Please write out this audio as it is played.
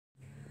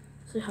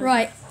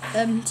Right,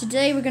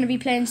 today we're going to be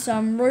playing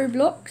some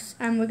Roblox,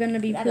 and we're going to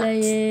be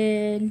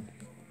playing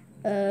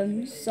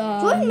some...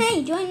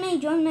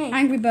 Join me.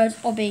 Angry Birds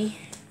Obby.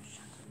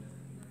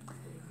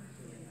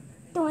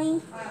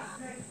 Doing.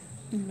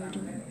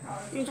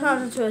 You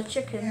turn into a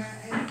chicken.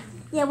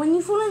 Yeah, when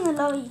you fall in the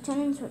lava, you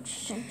turn into a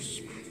chicken.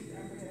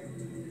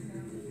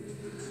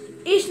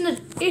 Eating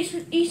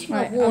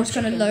right, a war I'm just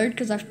going to chicken. load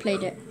because I've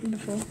played it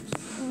before.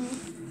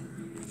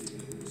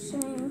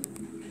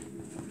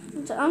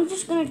 So I'm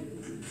just going to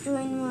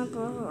join my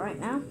brother right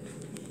now.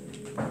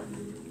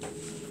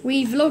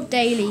 We vlog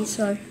daily,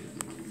 so...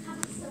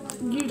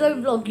 You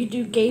don't vlog, you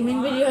do gaming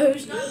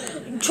videos.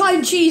 Try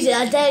and cheese it,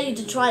 I dare you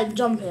to try and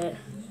jump it.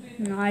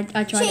 No, I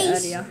tried Cheese. it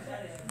earlier.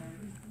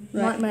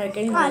 Right. Nightmare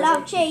Gamer. I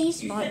love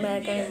cheese.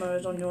 Nightmare Gamer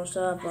is on your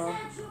server.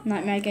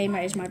 Nightmare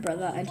Gamer is my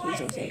brother, and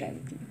he's also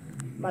game.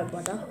 My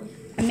brother.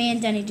 And me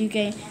and Danny do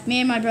game. Me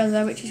and my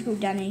brother, which is called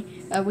Danny,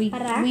 we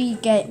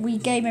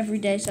game every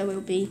day, so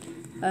we'll be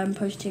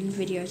posting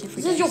videos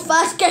every day. This is your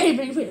first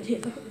gaming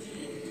video.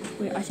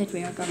 I said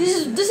we are going.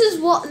 This is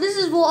what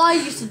I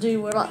used to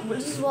do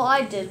this is what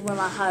I did when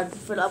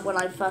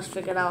I first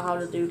figured out how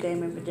to do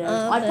gaming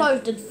videos. I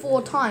posted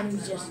 4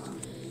 times just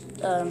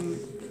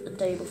the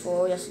day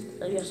before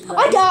yesterday.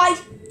 I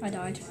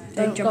died.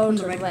 Don't jump on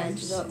the red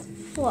ones.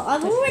 What?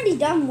 I've already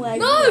done where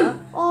you No! are.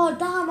 Oh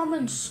damn! I'm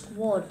in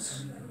squad.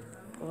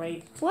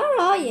 Great. Where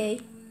are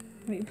you?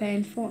 Are you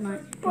playing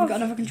Fortnite? You've got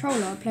another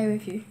controller. I'll play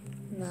with you.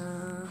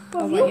 Nah.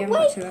 Bro, wait, you're you haven't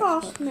way got 2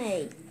 past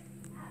me.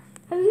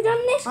 Have you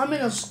done this? I'm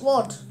in a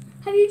squad.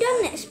 Have you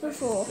done this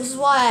before? This is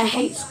why I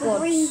hate The squads.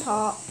 green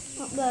part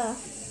up there.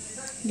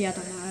 Yeah, I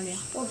done that earlier.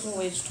 Squads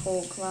always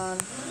talk, man.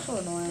 So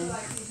annoying.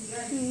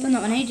 Done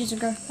that one ages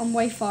ago. I'm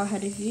way far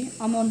ahead of you.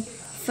 I'm on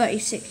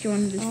 36. You're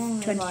on the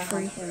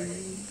 23.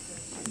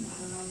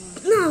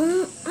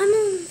 No, I'm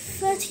on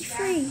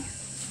 33.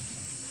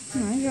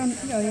 No, you're on.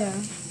 Oh yeah.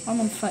 I'm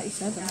on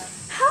 37.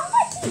 How am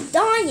I keep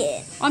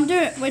dying?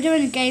 We're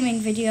doing a gaming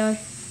video,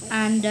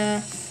 and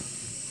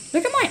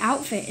look at my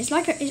outfit. It's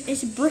like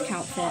it's a brick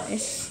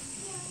outfit.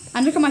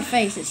 And look at my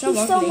face. It's so He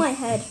ugly. stole my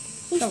head.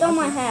 He So stole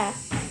my ugly. hair.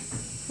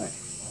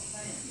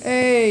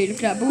 Hey, look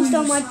at that He boobs.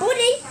 stole my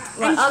body.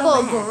 Right, and I stole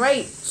got my a hair.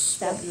 great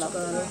spot to go.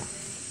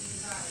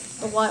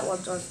 The white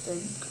ones, I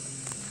think.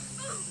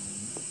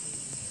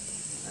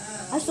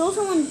 I saw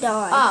someone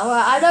die. Ah,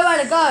 right, I know where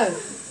to go.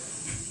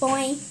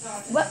 Boy.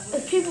 Where,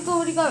 is people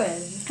already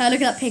going? Hey,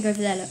 look at that pig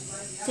over there. Look.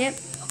 See it?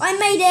 I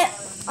made it.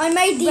 I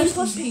made the Rest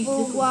in peace, impossible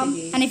little one.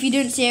 piggy. And if you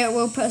don't see it,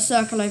 we'll put a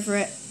circle over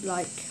it.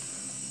 Like,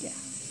 yeah.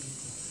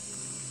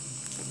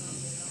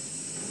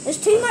 There's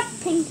too much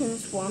pink in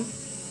this one.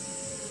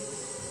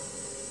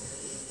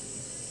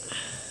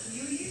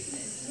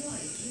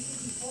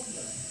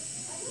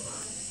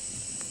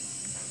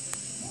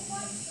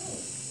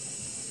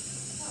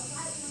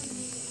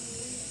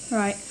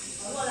 Right.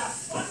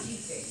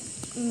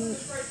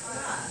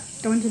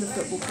 Go into the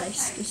football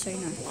place, just so you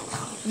know.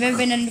 Have you ever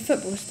been in the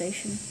football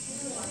station?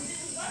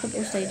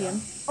 Football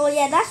stadium? Oh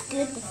yeah, that's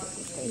good. The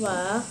football stadium.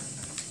 Where?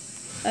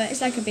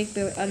 It's like a big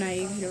build. I know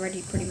you've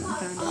already pretty much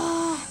found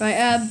it.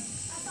 Right.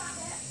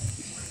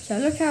 So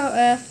look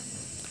out.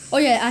 Oh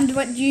yeah, and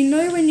do you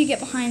know when you get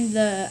behind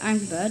the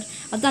Angry Bird?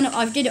 I've done it.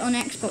 I did it on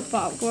Xbox,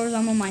 but whereas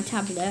I'm on my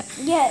tablet.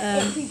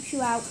 Yeah, it creeps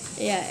you out.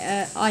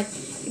 Yeah.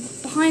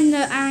 Behind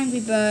the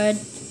Angry Bird.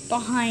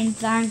 Behind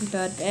the Angry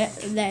Bird bit,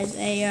 there's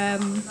a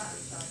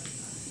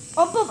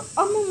Oh, Bob,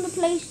 I'm on the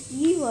place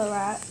you were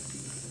at.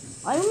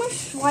 I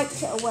almost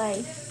swiped it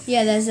away.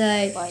 Yeah, there's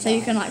so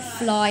you can like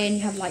fly and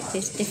you have like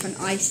this different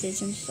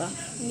ices and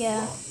stuff.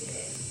 Yeah.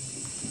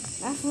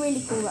 That's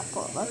really cool, that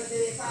part, though.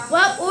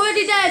 Well,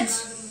 already dead.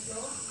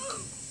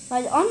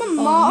 Like, I'm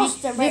a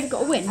master we've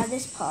got a win. at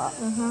this part.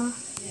 No,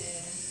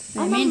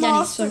 I'm me a and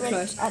Danny's so master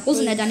close. at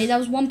Wasn't there, this. Danny? There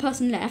was one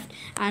person left,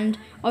 and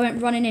I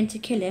went running in to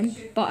kill him,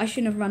 but I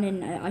shouldn't have run in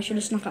there. I should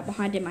have snuck up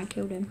behind him and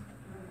killed him.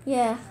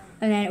 Yeah.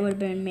 And then it would have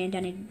been me and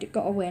Danny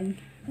got a win.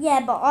 Yeah,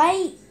 but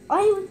I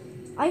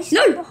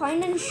stood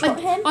behind and shot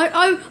him.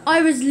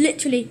 I was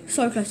literally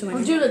so close to I'm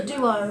winning. doing a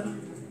duo.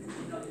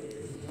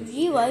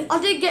 Duo. I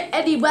didn't get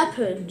any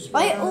weapons.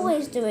 I man.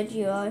 always do a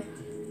duo.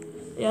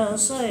 Yeah, the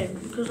same.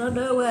 Because I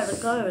know where to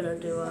go in a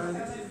duo.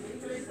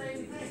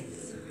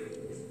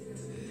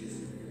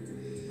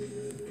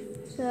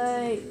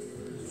 So,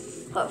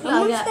 Hopefully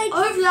I'm on I stage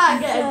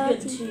get a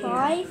good team.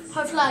 35.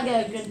 Hopefully I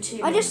get a good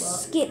team. I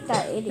just skipped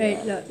that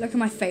idiot. Wait, look at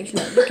my face.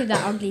 Look at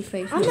that ugly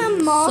face. I'm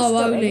a master So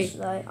at ugly. this,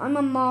 though. I'm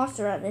a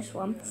master at this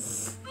one.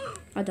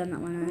 I done that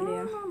one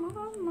earlier.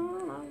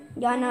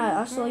 Yeah, I know.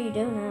 I saw you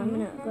doing it a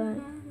minute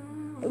ago.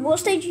 What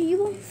stage are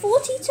you on?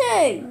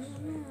 42.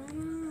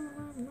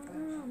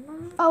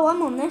 Oh,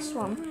 I'm on this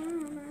one.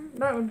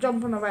 Don't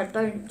jump on the red,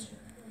 don't.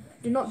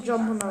 Do not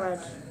jump on the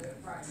red.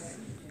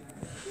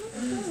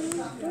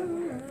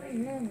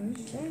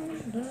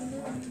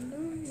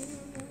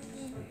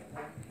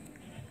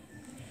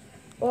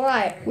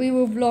 Alright. We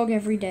will vlog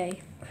every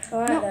day.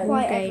 Alright Not then.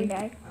 quite okay. every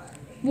day.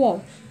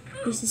 Whoa.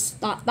 This is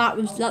that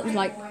was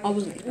like I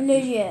wasn't.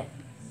 Legit.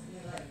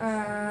 I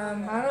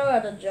know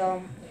where to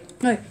jump.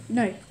 No.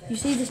 You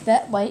see this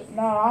bit? Wait.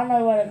 No, I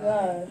know where to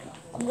go.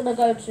 I'm gonna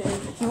go to.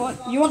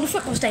 You want the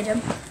football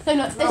stadium? No,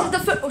 look. This is the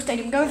football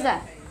stadium. Go over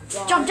there.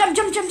 Yeah. Jump. I'll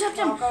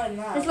go in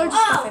there. There's loads of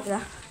stuff over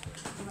there.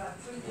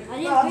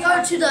 I'm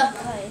going to the.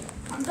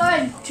 I'm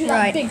going to that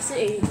Right. big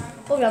city.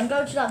 Oh yeah, I'm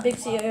going to that big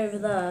city over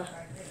there.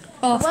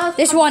 Oh,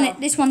 this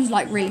one's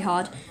like really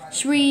hard.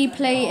 Should we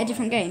play a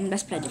different game?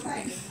 Let's play a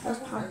different game.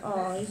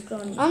 Oh, he's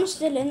gone. I'm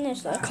still in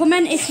this though.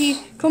 Comment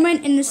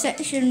in the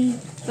section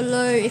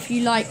below if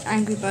you like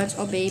Angry Birds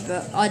Hobby,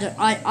 but I don't.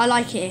 I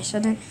like it.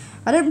 So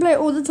I don't play it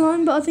all the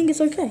time, but I think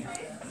it's okay.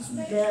 It's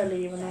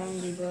barely even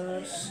Angry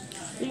Birds.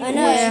 I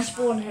know. Yeah.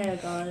 Spawn here,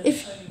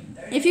 guys.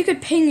 If you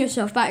could ping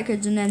yourself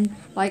backwards and then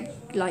like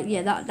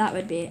yeah, that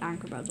would be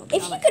Angry Birds Hobby.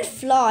 If you could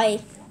fly.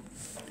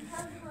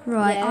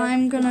 Right, Yeah,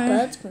 I'm gonna.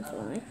 Birds can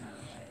fly.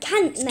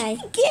 Can't they?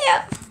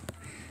 Yeah.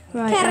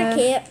 Right.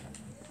 Parakeet.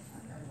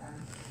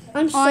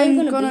 I'm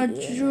gonna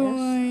beat you.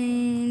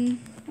 join.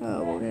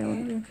 Oh, okay.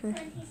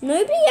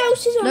 Nobody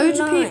else is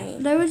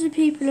online. Loads of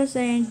people are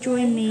saying,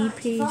 join me,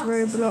 please,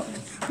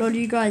 Roblox. Lord,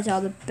 you guys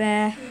are the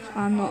best.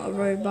 I'm not a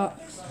Roblox.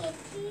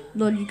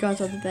 Lord, you guys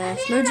are the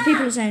best. Loads of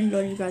people are saying,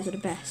 Lord, you guys are the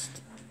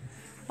best.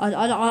 I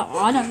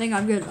don't think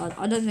I'm good. I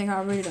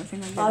really don't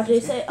think I'm good. Oh, they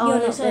say, You're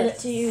they not said good. it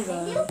to you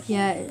though.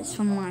 Yeah, it's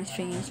from my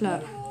thingies.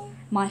 Look,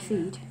 my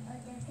feed.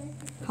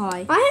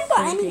 Hi. I haven't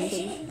got Please.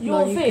 anything. Your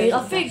Lord, you feed. guys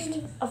are the best.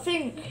 I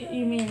think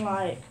you mean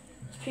like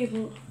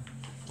people.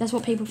 That's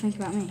what people think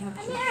about me.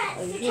 Actually.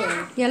 Oh,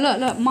 yeah. Yeah,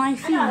 look, my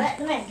feed.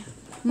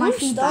 My I'm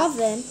feedback.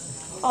 starving.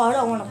 Oh, I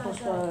don't want to push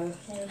go.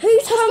 Who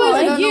told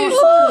I me? don't know what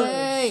to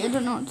play. I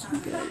don't know what to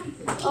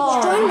play.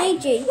 Oh, Join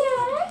AG.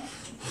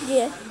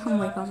 Yeah. I'm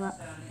way past that.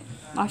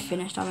 I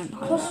finished. I went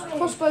home.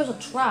 crossbows are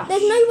trash.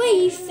 There's no way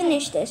you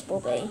finished this,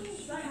 Bobby.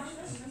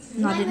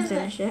 No, I didn't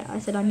finish it. I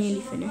said I nearly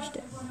finished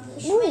it.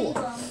 Ooh.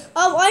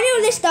 Oh, I know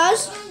what this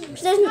does.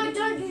 It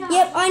doesn't.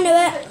 Yep, I know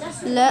it.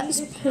 Let's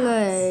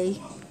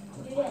play.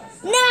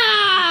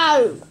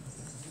 No!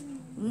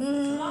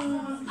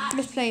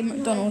 Let's play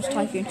McDonald's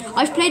Tycoon.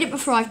 I've played it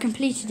before. I've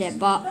completed it,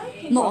 but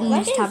not on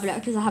this tablet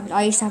because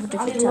I used to have a I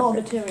different need a lot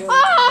of tablet. material.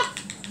 Ah!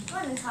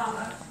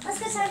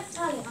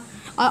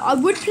 I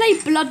would play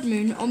Blood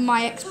Moon on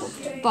my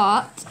Xbox,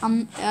 but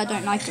I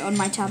don't like it on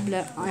my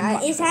tablet.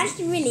 It's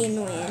actually really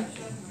annoying.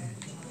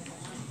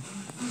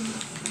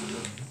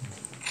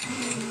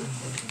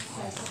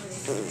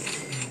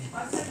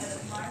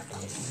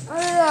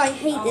 Oh, I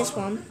hate this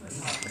one.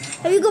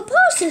 Have you got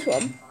past this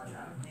one?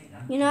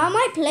 You know, I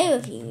might play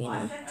with you, you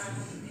know.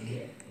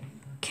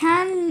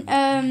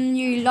 Can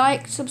you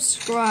like,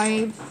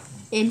 subscribe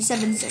in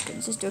 7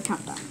 seconds? Let's do a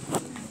countdown.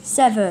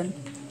 7,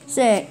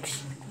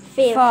 6,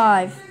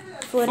 5,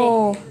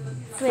 4,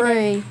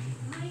 3,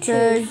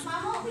 2,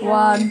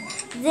 1,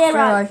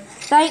 0.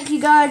 Thank you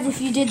guys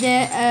if you did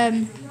it.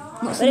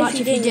 Not so much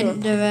if you didn't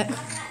do it.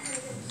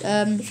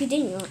 If you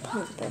didn't, you're a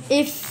punk.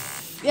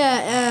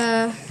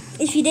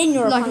 If you didn't,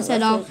 you're a like punk. I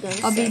said,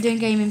 I'll be doing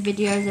gaming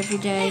videos every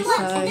day. So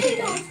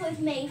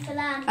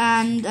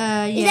and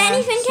yeah. Is there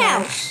anything so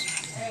else?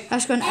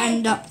 That's going to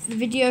end up the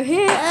video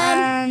here.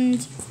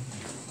 And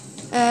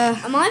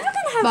I'm either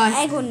gonna have bye.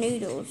 egg or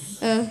noodles.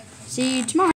 See you tomorrow.